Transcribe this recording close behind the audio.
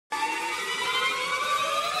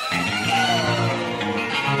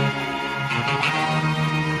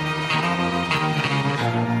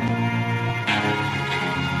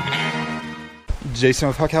Jason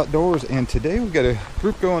with Huck Outdoors, and today we've got a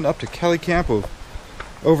group going up to Kelly Camp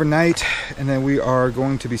overnight, and then we are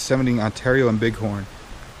going to be summiting Ontario and Bighorn.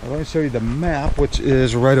 Let me show you the map, which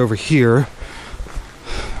is right over here.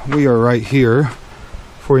 We are right here,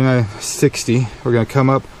 4960. We're going to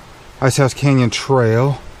come up Icehouse Canyon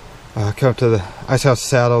Trail, come up to the Icehouse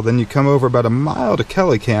Saddle, then you come over about a mile to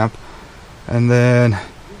Kelly Camp, and then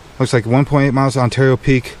looks like 1.8 miles to Ontario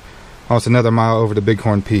Peak, almost another mile over to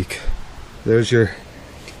Bighorn Peak. There's your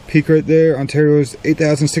peak right there. Ontario's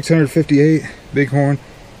 8,658, Bighorn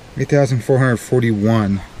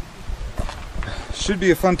 8,441. Should be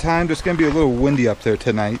a fun time. Just gonna be a little windy up there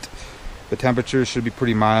tonight. The temperature should be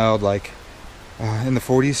pretty mild, like in the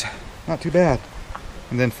 40s. Not too bad.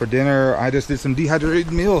 And then for dinner, I just did some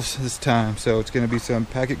dehydrated meals this time, so it's gonna be some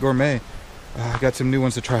packet gourmet. I got some new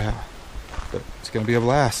ones to try out, but it's gonna be a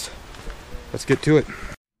blast. Let's get to it.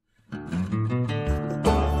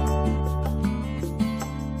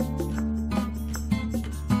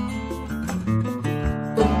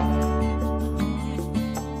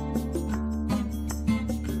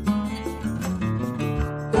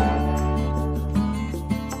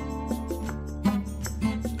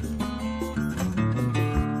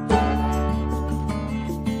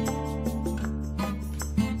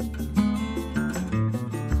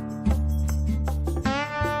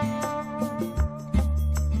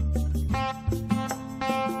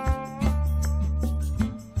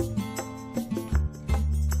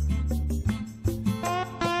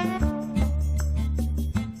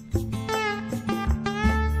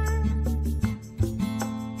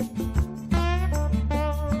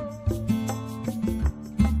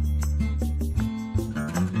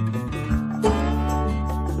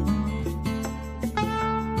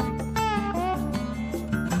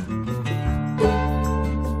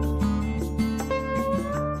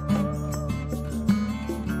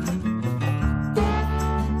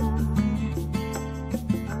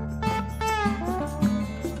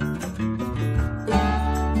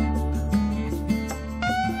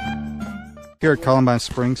 Here at Columbine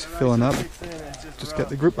Springs, filling up. Just got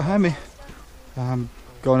the group behind me.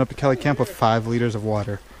 Going up to Kelly Camp with 5 liters of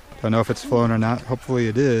water. Don't know if it's flowing or not. Hopefully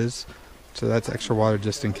it is. So that's extra water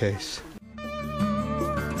just in case.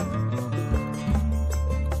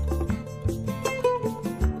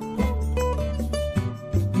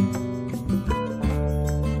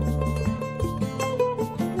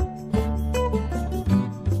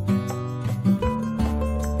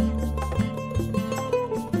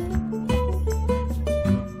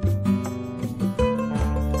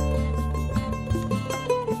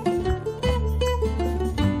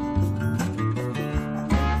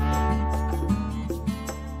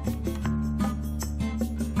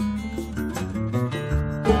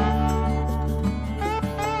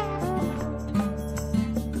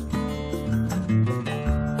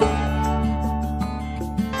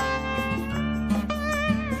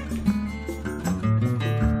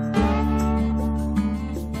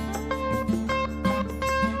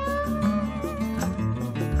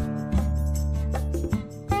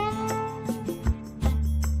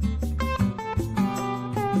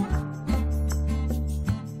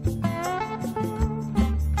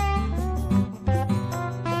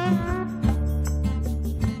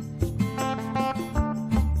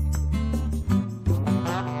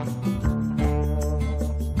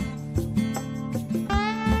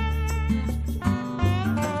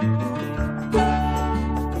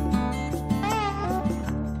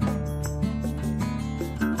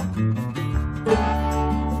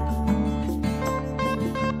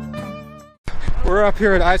 We're up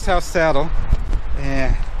here at Icehouse Saddle,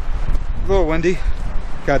 and a little windy.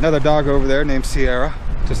 Got another dog over there named Sierra,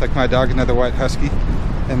 just like my dog, another white husky.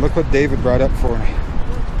 And look what David brought up for me.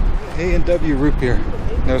 A&W root beer.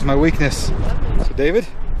 There's my weakness. So David,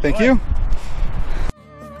 thank you.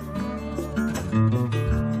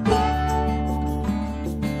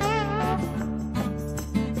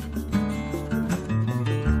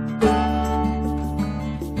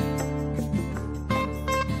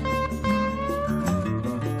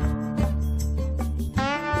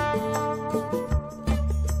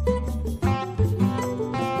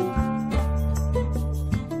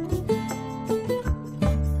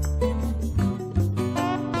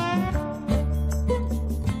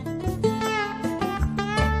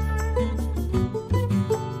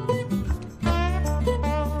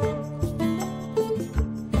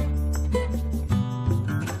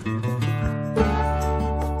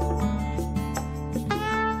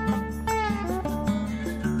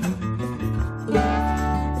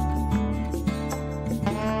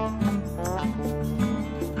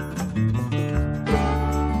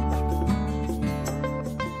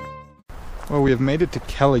 Well, we have made it to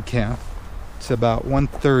Kelly Camp. It's about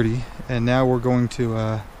 1:30, and now we're going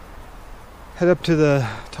to head up to the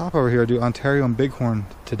top over here, do Ontario and Bighorn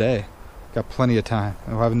today. Got plenty of time,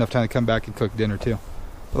 and we'll have enough time to come back and cook dinner too.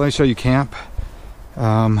 But let me show you camp.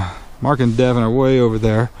 Mark and Devin are way over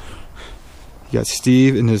there. You got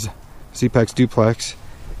Steve in his Z-Pax duplex,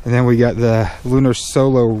 and then we got the Lunar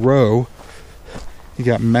Solo row. You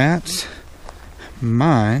got Matt's,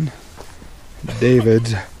 mine,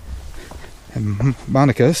 David's, and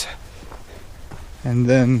Monica's, and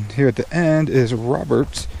then here at the end is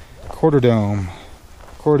Robert's quarter dome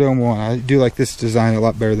 1. I do like this design a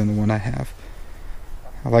lot better than the one I have.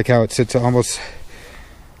 I like how it sits up a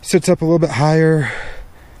little bit higher,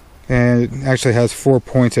 and it actually has 4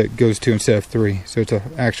 points that it goes to instead of 3, so it's an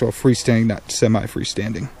actual freestanding, not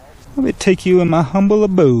semi-freestanding. Let me take you in my humble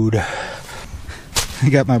abode. I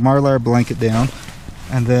got my Marlar blanket down,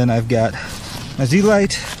 and then I've got my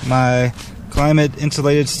Z-Light, my Climate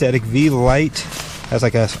Insulated Static V light. Has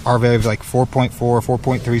like a R value of like 4.4,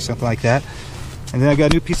 4.3, something like that. And then I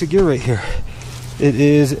got a new piece of gear right here. It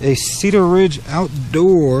is a Cedar Ridge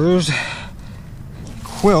Outdoors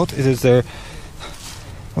quilt. It is their,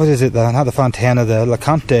 what is it? Not the Fontana, the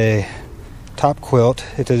LeConte top quilt.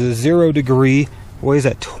 It is a 0 degree, weighs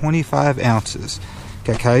at 25 ounces.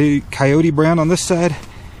 Got coyote brown on this side,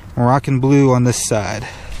 Moroccan blue on this side.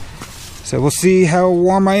 So we'll see how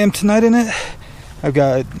warm I am tonight in it. I've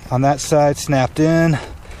got on that side snapped in,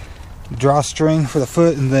 drawstring for the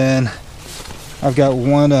foot, and then I've got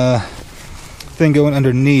one thing going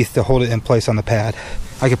underneath to hold it in place on the pad.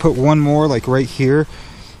 I could put one more like right here,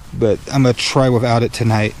 but I'm gonna try without it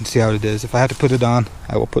tonight and see how it is. If I have to put it on,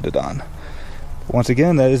 I will put it on. But once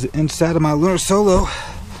again, that is inside of my Lunar Solo.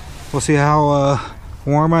 We'll see how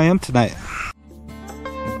warm I am tonight.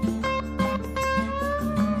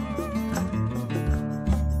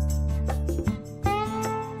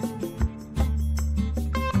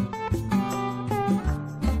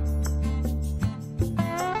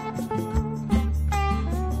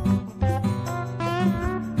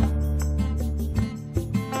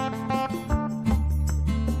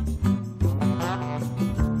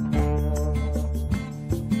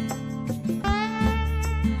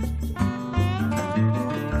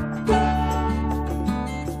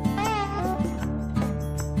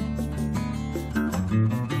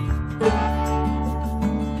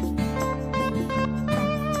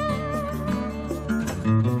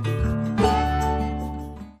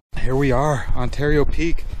 Here we are, Ontario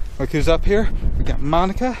Peak. Look who's up here. We got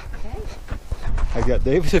Monica. I got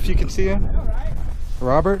David, if you can see him.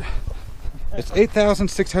 Robert. It's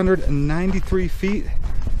 8,693 feet.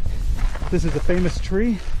 This is a famous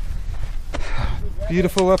tree.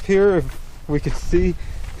 Beautiful up here. If we can see,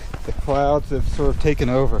 the clouds have sort of taken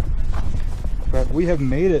over. But we have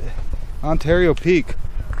made it. Ontario Peak.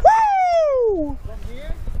 Woo!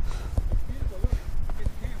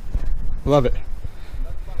 Love it.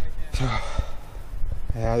 So,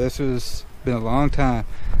 yeah, this has been a long time.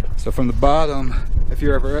 So from the bottom, if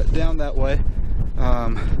you're ever down that way,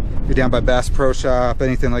 you're down by Bass Pro Shop,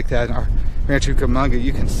 anything like that, in our Ranch Cucamonga,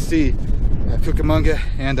 you can see Cucamonga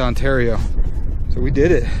and Ontario. So we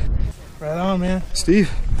did it. Right on, man. Steve.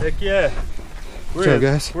 Heck yeah. What's up,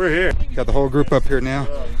 guys? We're here. Got the whole group up here now.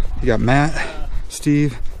 You got Matt,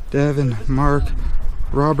 Steve, Devin, Mark,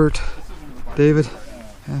 Robert, David,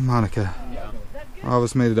 and Monica. All of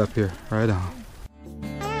us made it up here. Right on.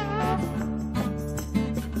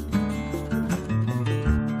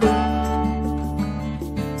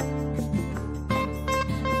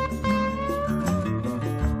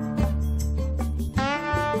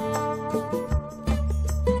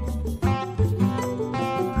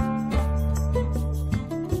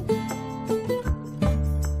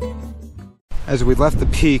 As we left the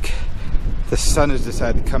peak, the sun has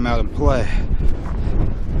decided to come out and play.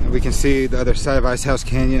 We can see the other side of Ice House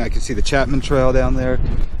Canyon. I can see the Chapman Trail down there.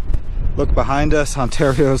 Look behind us,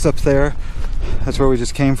 Ontario's up there. That's where we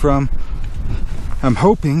just came from. I'm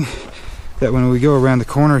hoping that when we go around the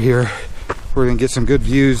corner here, we're gonna get some good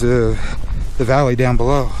views of the valley down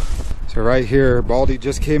below. So right here, Baldy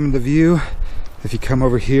just came into view. If you come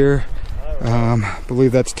over here, I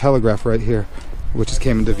believe that's Telegraph right here, which just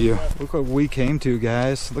came into view. Look what we came to,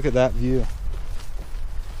 guys. Look at that view.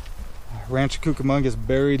 Ranch Cucamonga is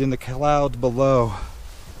buried in the clouds below.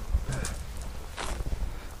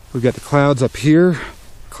 We've got the clouds up here,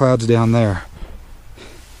 clouds down there.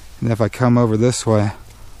 And if I come over this way,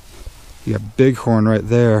 you got Bighorn right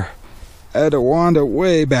there. Etowanda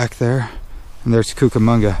way back there. And there's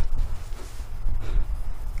Cucamonga.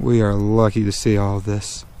 We are lucky to see all of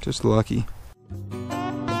this. Just lucky.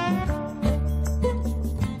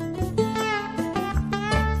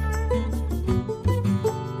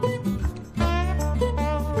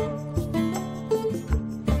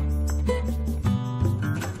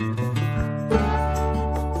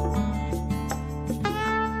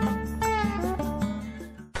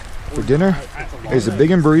 dinner is a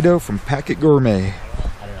Bighorn burrito from Packet Gourmet.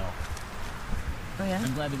 I don't know. Oh yeah?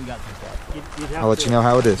 I'm glad that we got some stuff. I'll let you know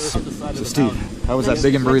how it is. So Steve, how was that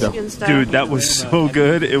Bighorn burrito? Dude, that was so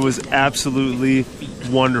good. It was absolutely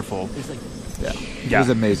wonderful. Yeah, it was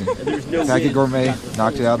amazing. Packet Gourmet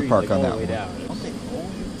knocked it out of the park on that one.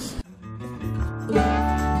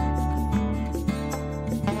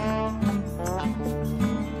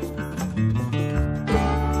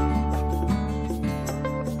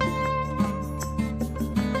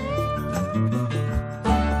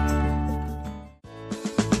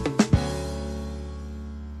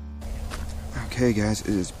 Okay guys, it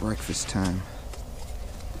is breakfast time.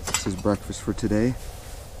 This is breakfast for today.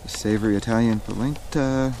 A savory Italian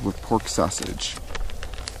polenta with pork sausage.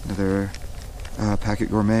 Another Packet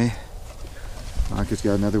Gourmet. Monica's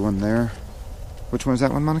got another one there. Which one is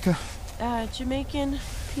that one, Monica? Jamaican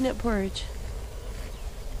peanut porridge.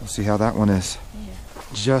 We'll see how that one is. Yeah.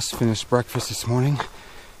 Just finished breakfast this morning,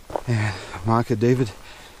 and Monica, David,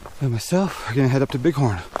 and myself are gonna head up to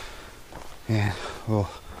Bighorn. And we'll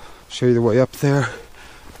show you the way up there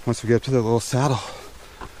once we get up to the little saddle.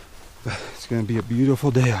 But it's going to be a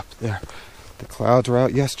beautiful day up there. The clouds were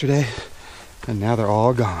out yesterday and now they're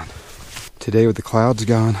all gone. Today with the clouds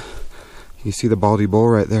gone, you see the Baldy Bull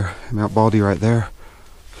right there, Mount Baldy right there.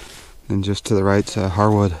 Then just to the right's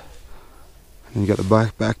Harwood. And then you got the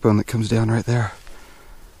black backbone that comes down right there.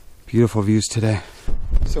 Beautiful views today.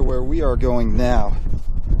 So where we are going now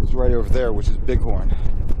is right over there, which is Bighorn.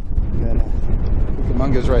 And then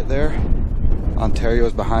Cucamonga's right there.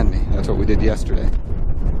 Ontario's behind me. That's what we did yesterday.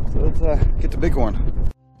 So let's get to Bighorn.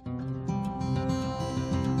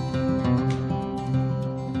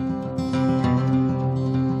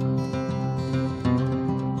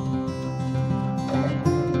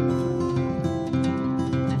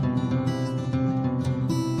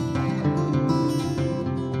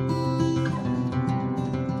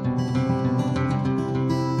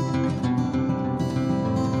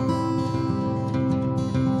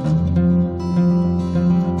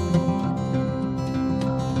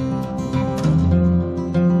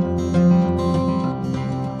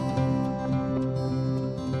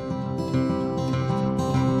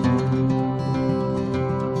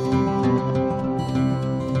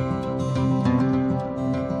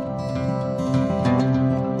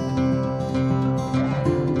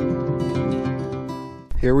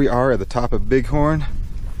 Here we are at the top of Bighorn.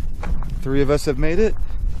 3 of us have made it.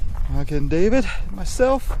 Mike and David,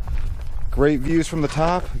 myself. Great views from the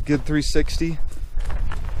top, good 360.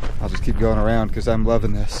 I'll just keep going around because I'm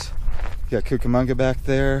loving this. You got Cucamonga back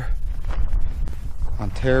there,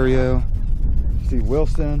 Ontario, you see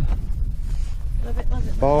Wilson, Love it, love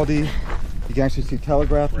it. Baldy. You can actually see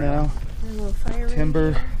Telegraph now, And a little fire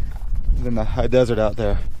Timber, and then the high desert out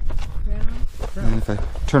there. round. And if I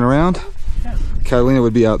turn around, Catalina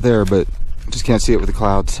would be out there, but just can't see it with the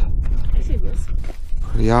clouds. I see this.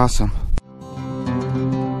 Pretty awesome.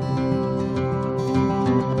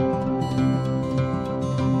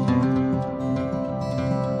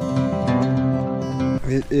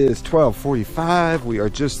 It is 12:45. We are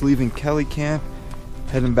just leaving Kelly Camp,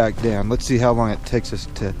 heading back down. Let's see how long it takes us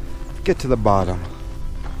to get to the bottom.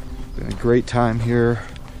 Been a great time here.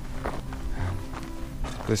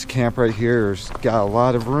 This camp right here has got a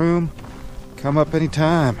lot of room. Come up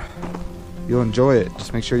anytime. You'll enjoy it.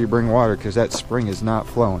 Just make sure you bring water because that spring is not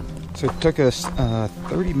flowing. So it took us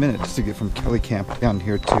 30 minutes to get from Kelly Camp down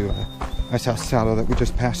here to Ice House Saddle that we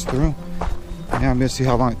just passed through. Now I'm going to see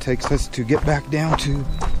how long it takes us to get back down to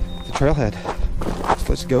the trailhead. So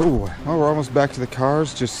let's go. Well, we're almost back to the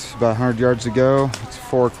cars, just about 100 yards to go. It's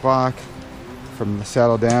 4 o'clock. From the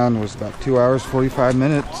saddle down was about 2 hours, 45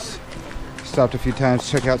 minutes. Stopped a few times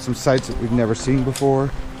to check out some sites that we've never seen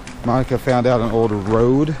before. Monica found out an old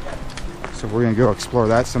road, so we're going to go explore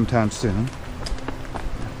that sometime soon.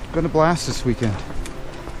 It's been a blast this weekend.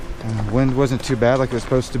 Wind wasn't too bad like it was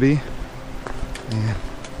supposed to be. And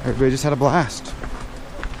everybody just had a blast.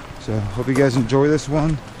 So hope you guys enjoy this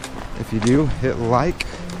one. If you do, hit like,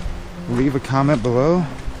 leave a comment below,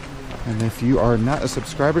 and if you are not a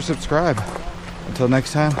subscriber, subscribe. Until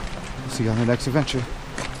next time, we'll see you on the next adventure.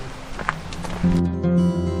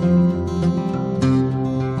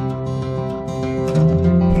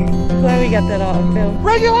 Glad we got that all on film.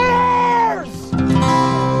 Regulators!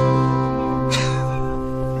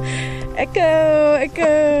 Echo,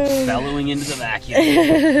 echo. Bellowing into the vacuum.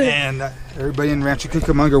 And everybody in Rancho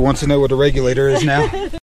Cucamonga wants to know what a regulator is now.